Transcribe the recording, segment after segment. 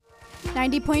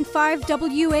90.5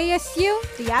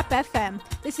 WASU, the App FM.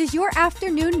 This is your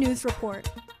afternoon news report.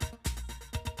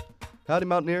 Howdy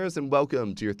Mountaineers, and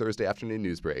welcome to your Thursday afternoon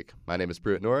news break. My name is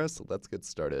Pruitt Norris. Let's get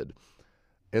started.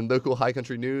 In local high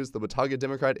country news, the Watauga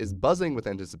Democrat is buzzing with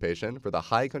anticipation for the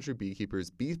High Country Beekeepers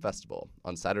Bee Festival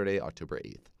on Saturday, October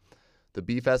 8th. The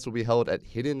Bee Fest will be held at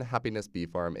Hidden Happiness Bee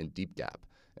Farm in Deep Gap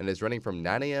and is running from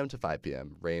 9 a.m. to 5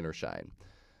 p.m., rain or shine.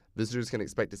 Visitors can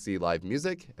expect to see live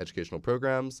music, educational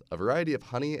programs, a variety of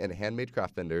honey and handmade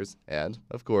craft vendors, and,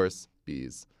 of course,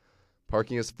 bees.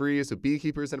 Parking is free, so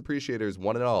beekeepers and appreciators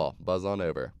want it all. Buzz on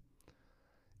over.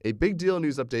 A big deal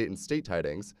news update in state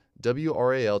tidings.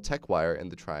 WRAL TechWire in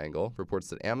the Triangle reports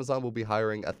that Amazon will be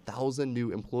hiring 1,000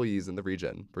 new employees in the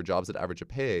region for jobs that average a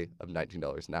pay of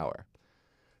 $19 an hour.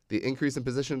 The increase in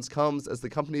positions comes as the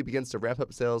company begins to ramp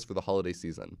up sales for the holiday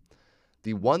season.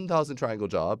 The 1,000 Triangle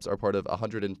jobs are part of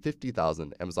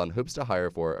 150,000 Amazon hopes to hire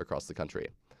for across the country.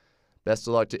 Best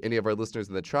of luck to any of our listeners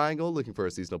in the Triangle looking for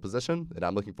a seasonal position, and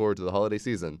I'm looking forward to the holiday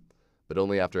season, but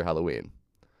only after Halloween.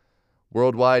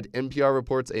 Worldwide, NPR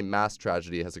reports a mass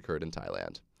tragedy has occurred in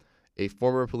Thailand. A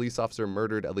former police officer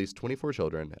murdered at least 24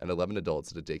 children and 11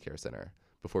 adults at a daycare center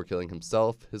before killing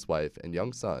himself, his wife, and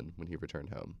young son when he returned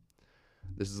home.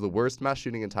 This is the worst mass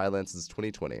shooting in Thailand since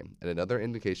 2020 and another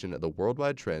indication of the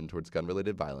worldwide trend towards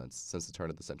gun-related violence since the turn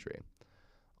of the century.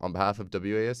 On behalf of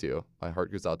WASU, my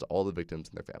heart goes out to all the victims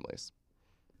and their families.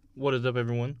 What is up,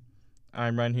 everyone?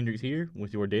 I'm Ryan Hendricks here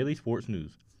with your daily sports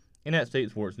news. In that state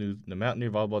sports news, the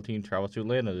Mountaineer volleyball team travels to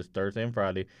Atlanta this Thursday and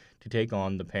Friday to take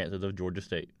on the Panthers of Georgia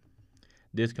State.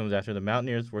 This comes after the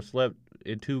Mountaineers were swept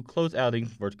in two close outings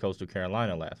versus Coastal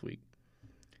Carolina last week.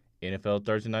 NFL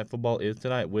Thursday Night Football is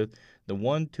tonight with the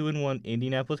 1-2-1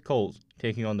 Indianapolis Colts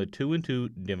taking on the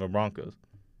 2-2 Denver Broncos.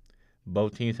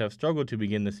 Both teams have struggled to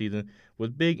begin the season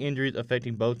with big injuries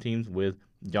affecting both teams, with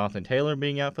Jonathan Taylor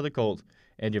being out for the Colts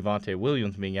and Javonte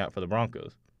Williams being out for the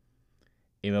Broncos.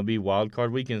 MLB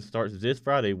Wildcard Weekend starts this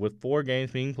Friday with 4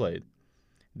 games being played.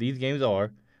 These games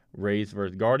are Rays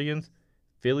vs. Guardians,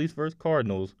 Phillies vs.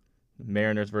 Cardinals,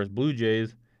 Mariners vs. Blue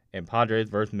Jays, and Padres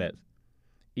vs. Mets.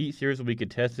 Each series will be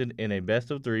contested in a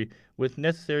best-of-3, with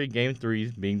necessary Game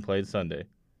 3s being played Sunday.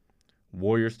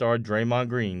 Warrior star Draymond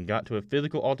Green got to a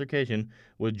physical altercation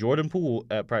with Jordan Poole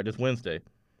at practice Wednesday.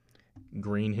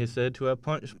 Green is said to have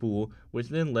punched Poole, which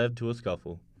then led to a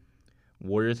scuffle.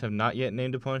 Warriors have not yet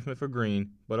named a punishment for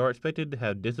Green, but are expected to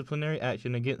have disciplinary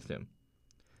action against him.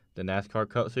 The NASCAR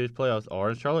Cup Series playoffs are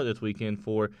in Charlotte this weekend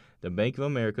for the Bank of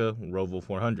America Roval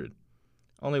 400.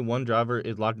 Only one driver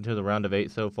is locked into the round of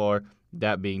 8 so far,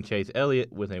 that being Chase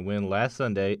Elliott with a win last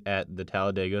Sunday at the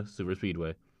Talladega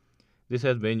Superspeedway. This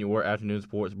has been your afternoon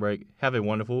sports break. Have a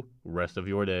wonderful rest of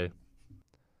your day.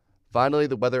 Finally,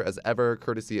 the weather as ever,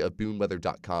 courtesy of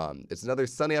boonweather.com. It's another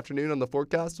sunny afternoon on the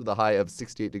forecast with a high of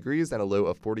 68 degrees and a low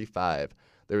of 45.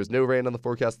 There is no rain on the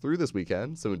forecast through this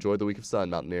weekend, so enjoy the week of sun,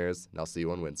 Mountaineers, and I'll see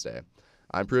you on Wednesday.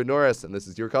 I'm Pruitt Norris, and this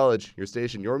is your college, your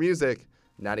station, your music,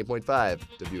 90.5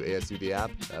 WASU the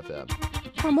App FM.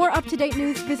 For more up-to-date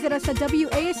news, visit us at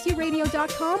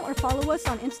wasuradio.com or follow us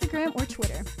on Instagram or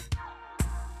Twitter.